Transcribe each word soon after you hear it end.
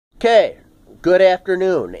Okay, good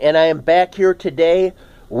afternoon, and I am back here today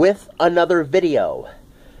with another video.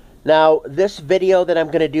 Now, this video that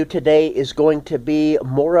I'm going to do today is going to be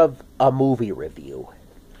more of a movie review.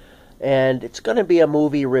 And it's going to be a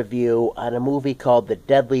movie review on a movie called The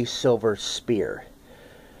Deadly Silver Spear.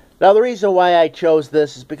 Now, the reason why I chose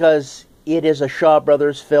this is because it is a Shaw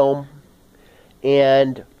Brothers film,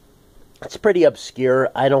 and it's pretty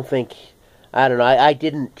obscure. I don't know, I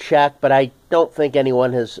didn't check, but I don't think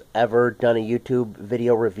anyone has ever done a YouTube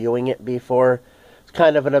video reviewing it before. It's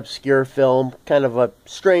kind of an obscure film, kind of a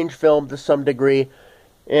strange film to some degree,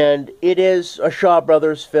 and it is a Shaw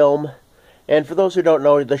Brothers film. And for those who don't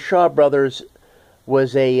know, the Shaw Brothers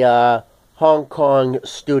was a Hong Kong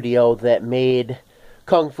studio that made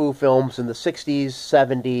kung fu films in the 60s,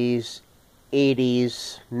 70s,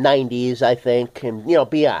 80s, 90s, I think, and,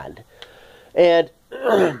 beyond. And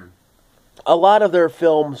a lot of their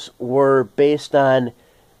films were based on,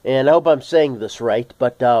 and I hope I'm saying this right,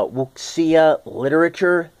 but wuxia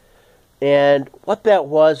literature. And what that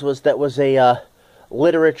was a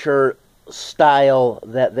literature style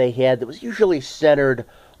that they had that was usually centered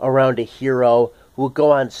around a hero who would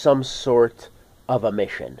go on some sort of a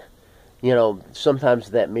mission. Sometimes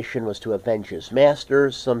that mission was to avenge his master.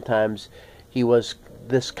 Sometimes he was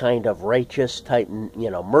this kind of righteous type,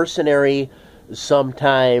 mercenary.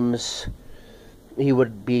 Sometimes he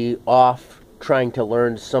would be off trying to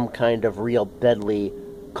learn some kind of real deadly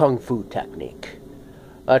kung fu technique.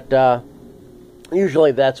 But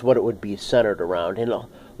usually that's what it would be centered around. And a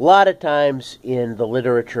lot of times in the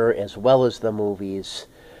literature as well as the movies,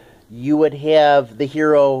 you would have the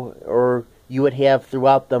hero, or you would have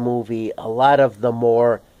throughout the movie a lot of the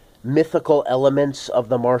more mythical elements of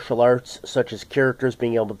the martial arts, such as characters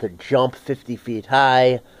being able to jump 50 feet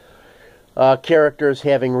high, characters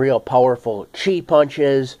having real powerful chi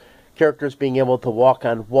punches, characters being able to walk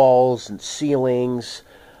on walls and ceilings,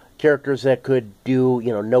 characters that could do,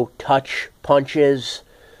 no-touch punches,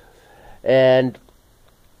 and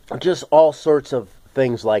just all sorts of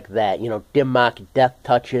things like that, Dim-mak death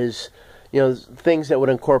touches, things that would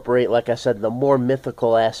incorporate, like I said, the more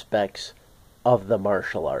mythical aspects of the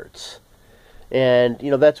martial arts. And,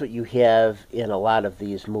 that's what you have in a lot of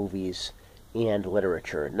these movies and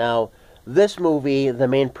literature. Now, this movie, the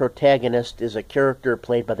main protagonist is a character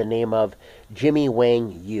played by the name of Jimmy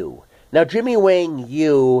Wang Yu. Now, Jimmy Wang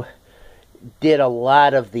Yu did a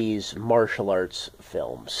lot of these martial arts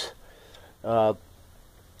films,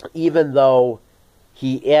 even though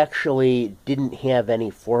he actually didn't have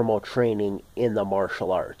any formal training in the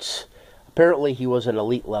martial arts. Apparently, he was an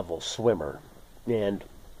elite-level swimmer, and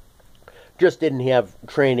just didn't have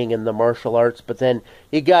training in the martial arts, but then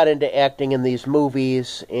he got into acting in these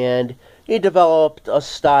movies, and he developed a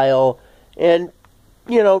style, and,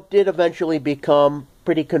 did eventually become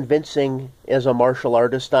pretty convincing as a martial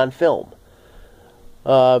artist on film.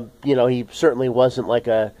 He certainly wasn't like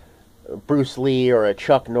a Bruce Lee or a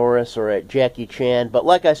Chuck Norris or a Jackie Chan, but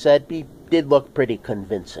like I said, he did look pretty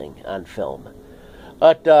convincing on film.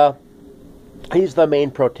 But he's the main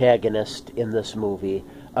protagonist in this movie,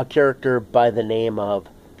 a character by the name of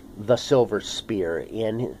the Silver Spear,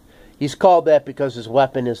 and he's called that because his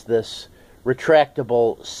weapon is this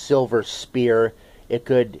retractable silver spear. It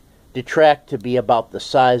could detract to be about the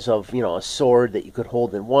size of, a sword that you could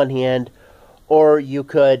hold in one hand, or you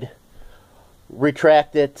could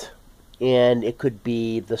retract it and it could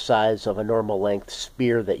be the size of a normal length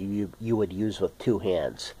spear that you would use with two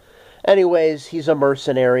hands. Anyways, he's a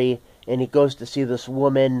mercenary, and he goes to see this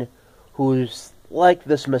woman who's like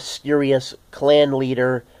this mysterious clan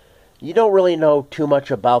leader. You don't really know too much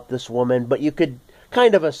about this woman, but you could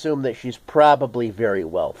kind of assume that she's probably very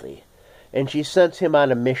wealthy. And she sends him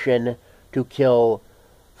on a mission to kill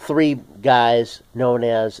 3 guys known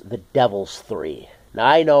as the Devil's Three. Now,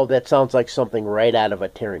 I know that sounds like something right out of a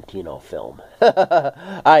Tarantino film.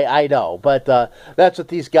 I know, but that's what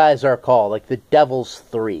these guys are called, like the Devil's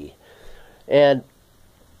Three. And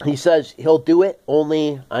he says he'll do it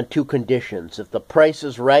only on 2 conditions: if the price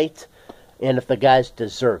is right, and if the guys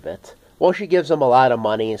deserve it. Well, she gives him a lot of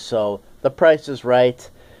money, so the price is right.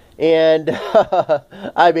 And,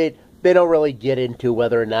 I mean, they don't really get into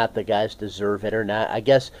whether or not the guys deserve it or not. I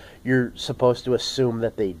guess you're supposed to assume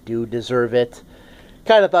that they do deserve it.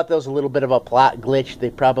 Kind of thought that was a little bit of a plot glitch.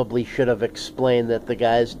 They probably should have explained that the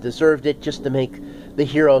guys deserved it just to make the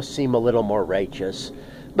hero seem a little more righteous.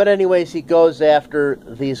 But anyways, he goes after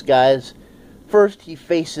these guys. First, he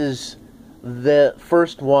faces the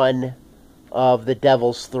first one of the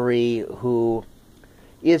Devil's Three, who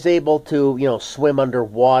is able to, swim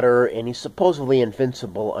underwater, and he's supposedly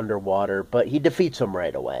invincible underwater, but he defeats him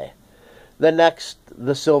right away. The next,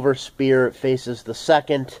 the Silver Spear faces the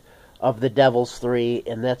second of the Devil's Three,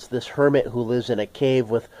 and that's this hermit who lives in a cave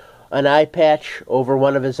with an eye patch over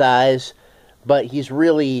one of his eyes, but he's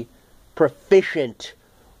really proficient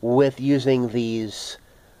with using these,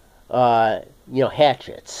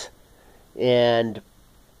 hatchets. And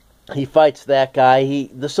he fights that guy.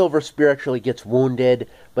 The Silver Spear actually gets wounded,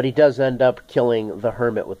 but he does end up killing the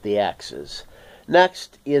hermit with the axes.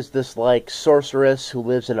 Next is this, sorceress who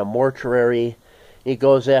lives in a mortuary. He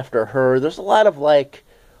goes after her. There's a lot of,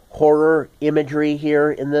 horror imagery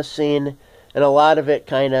here in this scene, and a lot of it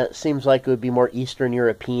kind of seems like it would be more Eastern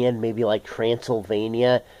European, maybe like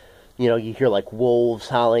Transylvania. You hear, wolves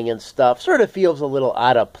howling and stuff. Sort of feels a little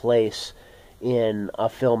out of place in a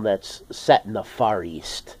film that's set in the Far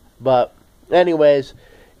East. But, anyways,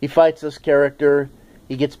 he fights this character.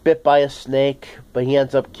 He gets bit by a snake, but he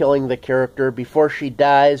ends up killing the character. Before she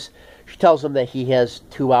dies, she tells him that he has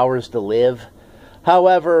 2 hours to live.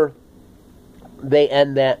 However, they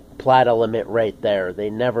end that plot element right there. They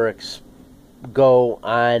never go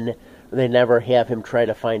on. They never have him try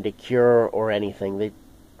to find a cure or anything. They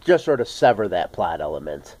just sort of sever that plot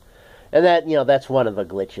element. And that, that's one of the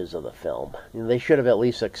glitches of the film. They should have at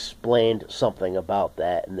least explained something about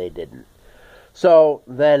that, and they didn't. So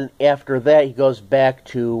then after that, he goes back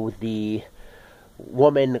to the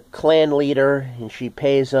woman clan leader, and she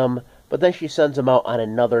pays him, but then she sends him out on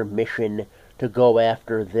another mission to go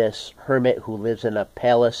after this hermit who lives in a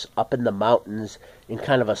palace up in the mountains in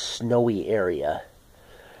kind of a snowy area.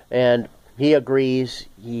 And he agrees.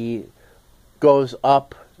 He goes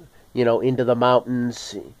up, into the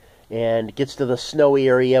mountains and gets to the snowy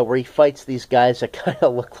area where he fights these guys that kind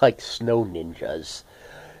of look like snow ninjas.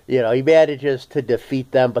 He manages to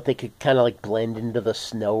defeat them, but they could kind of blend into the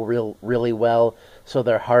snow really well, so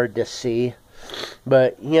they're hard to see.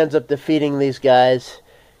 But he ends up defeating these guys.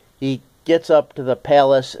 He gets up to the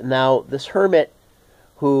palace. Now, this hermit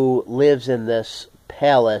who lives in this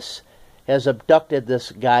palace has abducted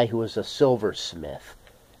this guy who is a silversmith.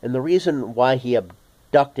 And the reason why he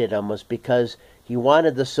abducted him was because he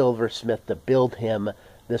wanted the silversmith to build him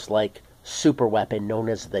this, super weapon known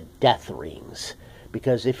as the Death Rings.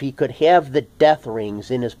 Because if he could have the Death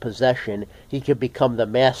Rings in his possession, he could become the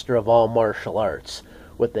master of all martial arts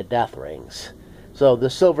with the Death Rings. So the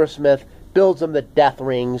silversmith builds him the Death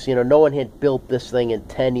Rings. No one had built this thing in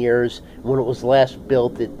 10 years. When it was last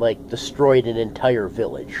built, it, destroyed an entire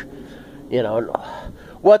village.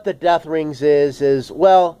 What the Death Rings is,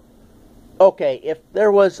 well, okay, if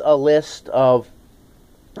there was a list of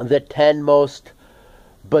the 10 most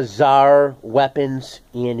bizarre weapons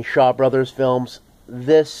in Shaw Brothers films,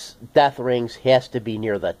 this Death Rings has to be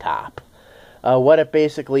near the top. What it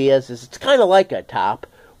basically is it's kind of like a top,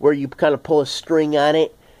 where you kind of pull a string on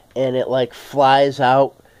it, and it, flies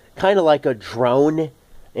out, kind of like a drone,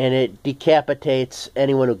 and it decapitates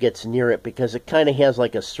anyone who gets near it, because it kind of has,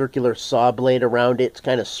 a circular saw blade around it. It's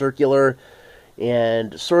kind of circular,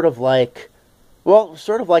 and sort of like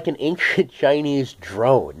an ancient Chinese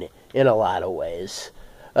drone, in a lot of ways.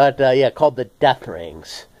 Called the Death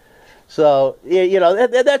Rings. So,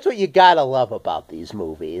 that's what you gotta love about these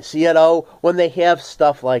movies, when they have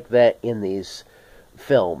stuff like that in these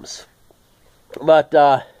films.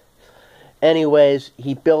 But, anyways,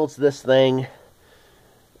 he builds this thing,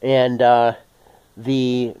 and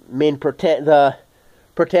the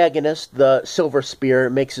protagonist, the Silver Spear,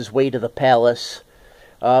 makes his way to the palace.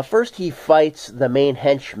 First, he fights the main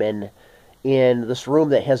henchman in this room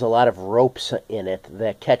that has a lot of ropes in it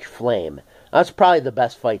that catch flame. That's probably the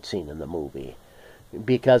best fight scene in the movie,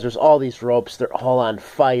 because there's all these ropes, they're all on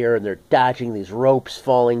fire, and they're dodging these ropes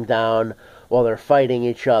falling down while they're fighting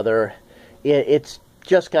each other. It's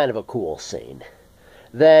just kind of a cool scene.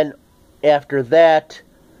 Then, after that,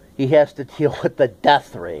 he has to deal with the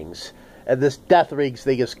Death Rings, and this Death Rings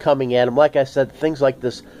thing is coming at him. Like I said, things like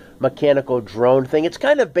this mechanical drone thing, it's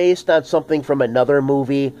kind of based on something from another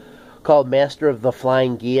movie called Master of the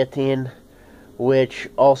Flying Guillotine, which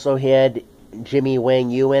also had Jimmy Wang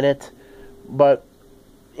Yu in it. But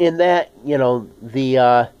in that,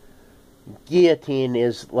 the guillotine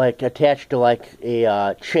is attached to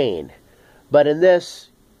a chain. But in this,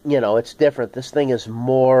 it's different. This thing is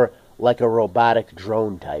more like a robotic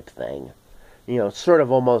drone type thing. It sort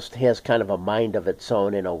of almost has kind of a mind of its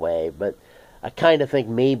own in a way. But I kind of think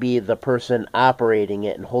maybe the person operating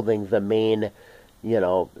it and holding the main,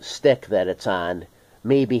 stick that it's on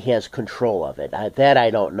maybe has control of it. That I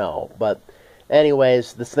don't know. But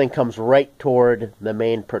anyways, this thing comes right toward the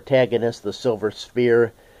main protagonist, the Silver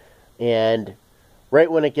Spear, and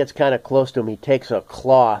right when it gets kind of close to him, he takes a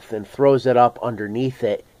cloth and throws it up underneath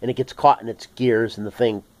it, and it gets caught in its gears, and the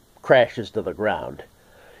thing crashes to the ground.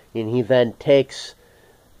 And he then takes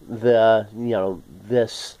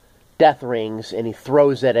this death rings and he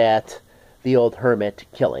throws it at the old hermit,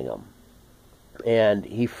 killing him. And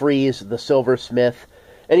he frees the silversmith,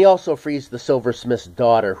 and he also frees the silversmith's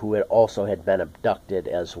daughter, who had been abducted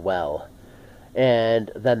as well. And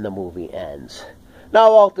then the movie ends. Now,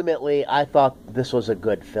 ultimately, I thought this was a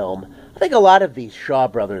good film. I think a lot of these Shaw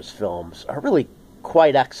Brothers films are really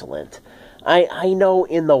quite excellent. I know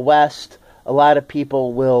in the West, a lot of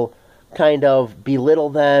people will kind of belittle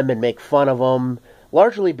them and make fun of them,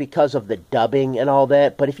 largely because of the dubbing and all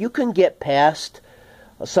that. But if you can get past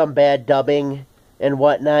some bad dubbing and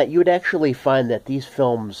whatnot, you would actually find that these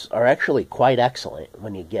films are actually quite excellent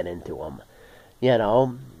when you get into them,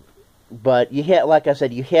 But like I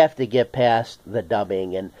said, you have to get past the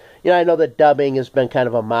dubbing, and I know that dubbing has been kind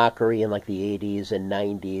of a mockery in like the 80s and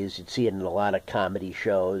 90s. You'd see it in a lot of comedy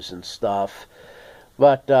shows and stuff,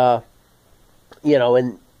 but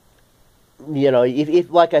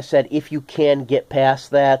if like I said, if you can get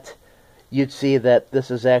past that, you'd see that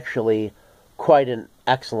this is actually quite an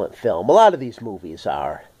excellent film. A lot of these movies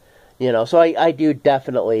are, so I do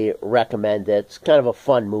definitely recommend it. It's kind of a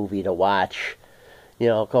fun movie to watch,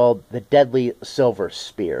 called The Deadly Silver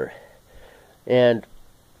Spear. And,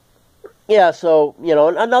 so,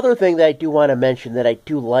 another thing that I do want to mention that I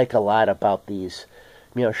do like a lot about these,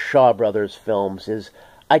 Shaw Brothers films is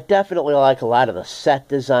I definitely like a lot of the set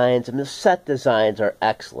designs. I mean, the set designs are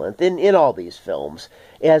excellent in all these films,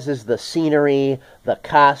 as is the scenery, the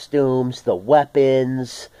costumes, the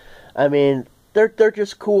weapons. I mean, they're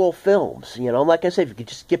just cool films, Like I said, if you could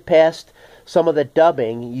just get past some of the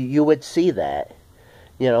dubbing, you would see that.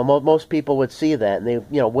 Most people would see that, and they,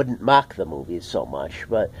 wouldn't mock the movies so much.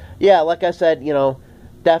 But, yeah, like I said,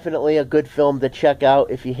 definitely a good film to check out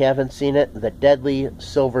if you haven't seen it, The Deadly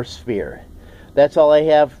Silver Spear. That's all I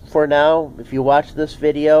have for now. If you watch this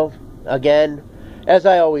video, again, as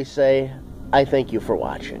I always say, I thank you for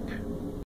watching.